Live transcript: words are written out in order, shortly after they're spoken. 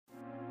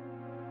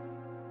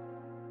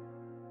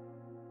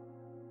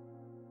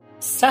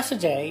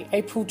Saturday,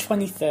 April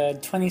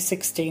 23rd,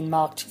 2016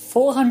 marked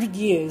 400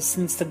 years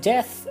since the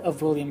death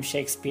of William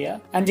Shakespeare,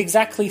 and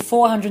exactly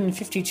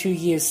 452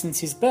 years since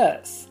his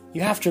birth.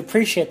 You have to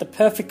appreciate the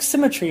perfect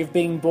symmetry of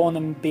being born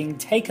and being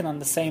taken on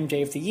the same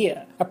day of the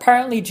year,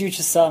 apparently due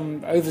to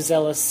some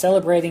overzealous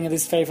celebrating at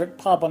his favourite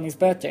pub on his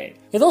birthday.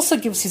 It also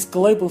gives his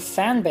global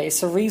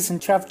fanbase a reason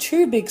to have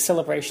two big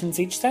celebrations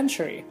each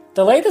century.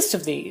 The latest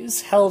of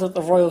these, held at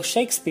the Royal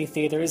Shakespeare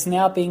Theatre, is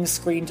now being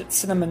screened at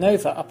Cinema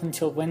Nova up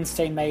until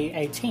Wednesday, May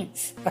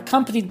 18th,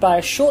 accompanied by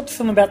a short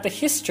film about the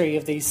history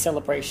of these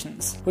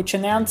celebrations, which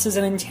announces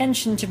an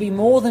intention to be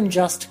more than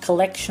just a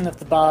collection of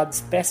the bard's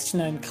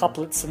best-known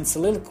couplets and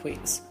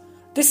soliloquies.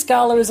 This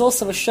gala is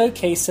also a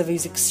showcase of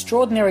his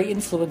extraordinary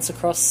influence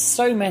across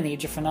so many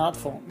different art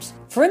forms.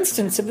 For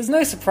instance, it was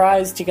no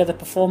surprise to get a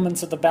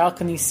performance of the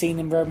balcony scene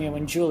in Romeo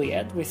and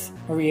Juliet, with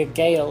Mariah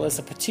Gale as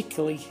a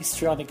particularly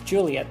histrionic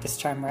Juliet this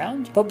time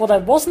round, but what I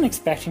wasn't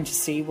expecting to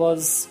see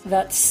was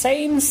that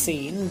same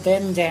scene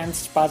then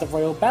danced by the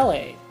Royal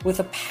Ballet,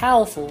 with a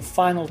powerful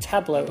final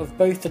tableau of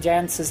both the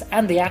dancers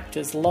and the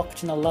actors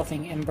locked in a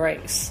loving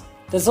embrace.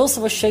 There's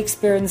also a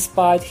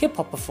Shakespeare-inspired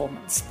hip-hop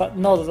performance, but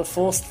not of the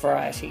forced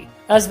variety.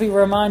 As we were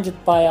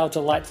reminded by our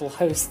delightful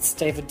hosts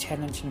David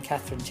Tennant and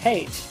Catherine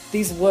Tate,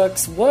 these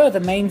works were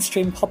the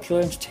mainstream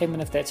popular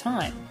entertainment of their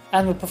time,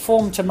 and were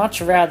performed to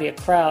much rowdier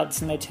crowds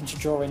than they tend to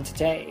draw in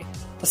today.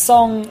 The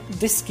song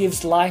This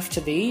Gives Life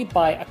to Thee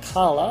by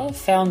Akala,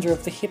 founder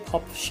of the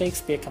Hiphop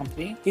Shakespeare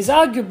Company, is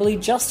arguably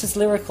just as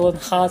lyrical and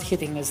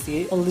hard-hitting as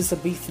the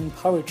Elizabethan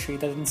poetry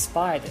that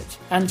inspired it,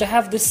 and to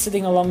have this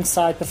sitting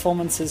alongside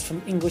performances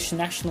from English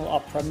National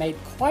Opera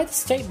made quite a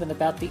statement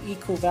about the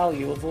equal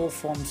value of all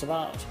forms of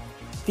art.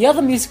 The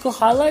other musical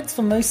highlights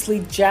were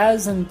mostly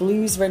jazz and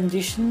blues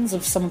renditions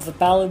of some of the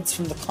ballads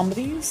from the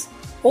comedies.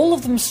 All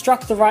of them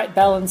struck the right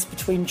balance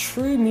between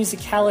true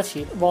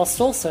musicality whilst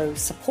also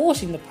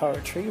supporting the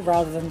poetry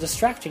rather than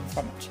distracting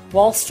from it.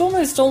 Whilst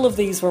almost all of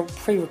these were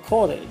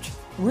pre-recorded,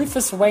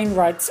 Rufus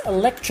Wainwright's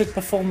electric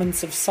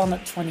performance of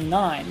Sonnet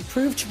 29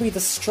 proved to be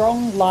the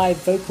strong live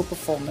vocal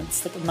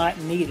performance that the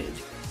night needed.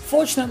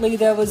 Fortunately,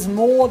 there was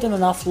more than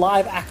enough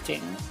live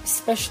acting,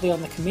 especially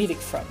on the comedic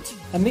front.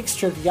 A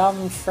mixture of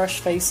young, fresh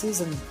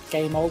faces and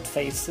game old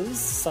faces,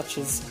 such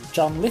as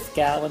John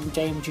Lithgow and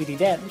Dame Judi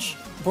Dench,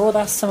 brought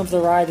us some of the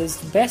writer's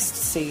best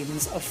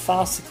scenes of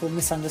farcical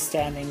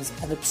misunderstandings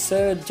and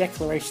absurd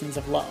declarations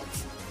of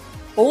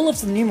love. All of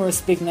the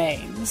numerous big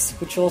names,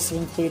 which also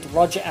include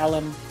Roger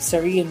Allam,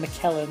 Sir Ian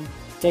McKellen,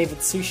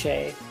 David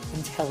Suchet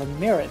and Helen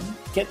Mirren,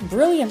 get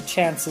brilliant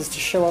chances to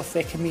show off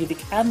their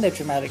comedic and their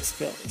dramatic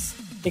skills,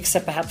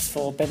 except perhaps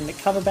for Benedict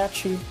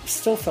Cumberbatch, who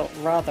still felt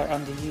rather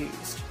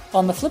underused.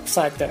 On the flip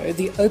side though,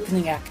 the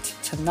opening act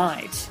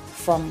Tonight,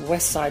 from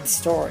West Side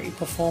Story,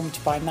 performed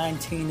by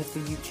 19 of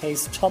the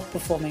UK's top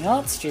performing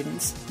art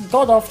students,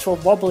 got off to a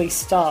wobbly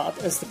start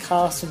as the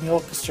cast and the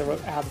orchestra were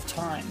out of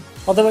time.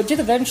 Although it did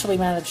eventually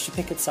manage to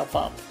pick itself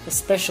up,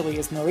 especially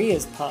as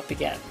Maria's part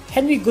began.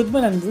 Henry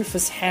Goodman and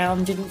Rufus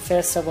Hound didn't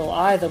fare so well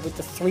either with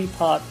the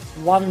three-part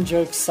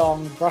one-joke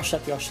song Brush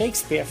Up Your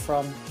Shakespeare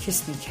from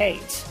Kiss Me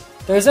Kate.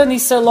 There is only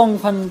so long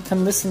one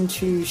can listen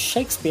to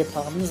Shakespeare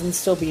puns and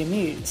still be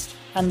amused,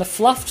 and the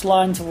fluffed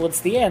line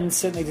towards the end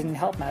certainly didn't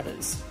help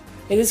matters.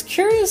 It is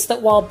curious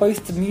that while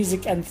both the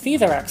music and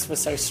theatre acts were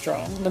so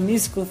strong, the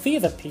musical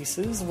theatre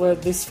pieces were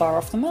this far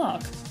off the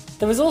mark.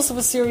 There was also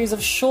a series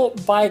of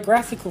short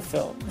biographical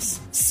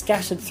films,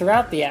 scattered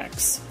throughout the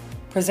acts,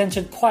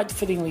 presented quite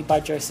fittingly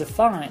by Joseph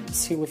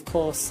Fiennes, who of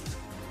course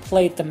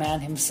played the man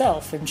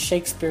himself in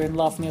Shakespeare in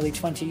Love nearly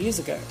 20 years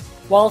ago.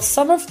 While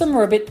some of them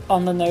were a bit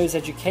on-the-nose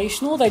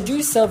educational, they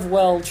do serve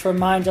well to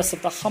remind us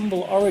of the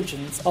humble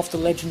origins of the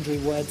legendary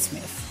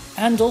wordsmith,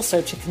 and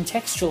also to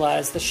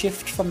contextualise the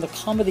shift from the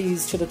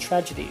comedies to the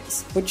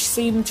tragedies, which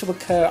seemed to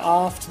occur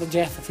after the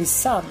death of his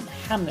son,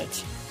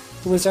 Hamlet,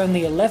 who was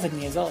only 11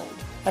 years old.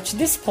 At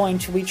this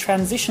point, we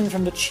transition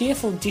from the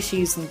cheerful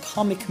ditties and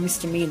comic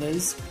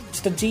misdemeanours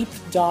to the deep,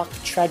 dark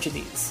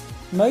tragedies.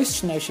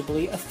 Most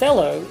notably,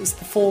 Othello is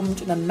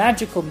performed in a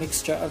magical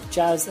mixture of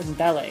jazz and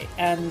ballet,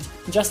 and,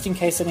 just in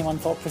case anyone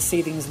thought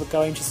proceedings were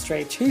going to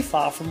stray too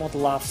far from all the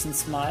laughs and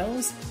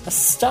smiles, a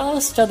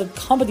star-studded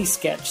comedy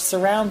sketch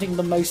surrounding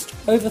the most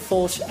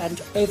overthought and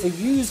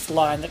overused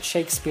line that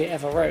Shakespeare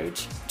ever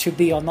wrote, "To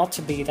be or not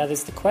to be, that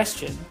is the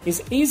question,"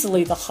 is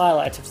easily the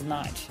highlight of the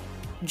night.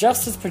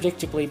 Just as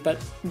predictably,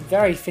 but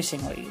very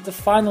fittingly, the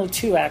final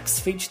two acts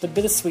feature the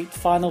bittersweet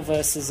final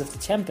verses of The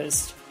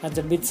Tempest and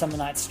A Midsummer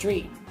Night's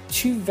Dream.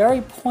 Two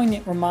very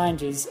poignant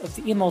reminders of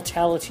the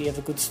immortality of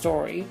a good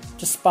story,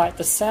 despite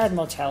the sad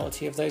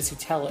mortality of those who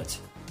tell it,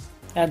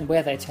 and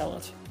where they tell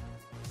it.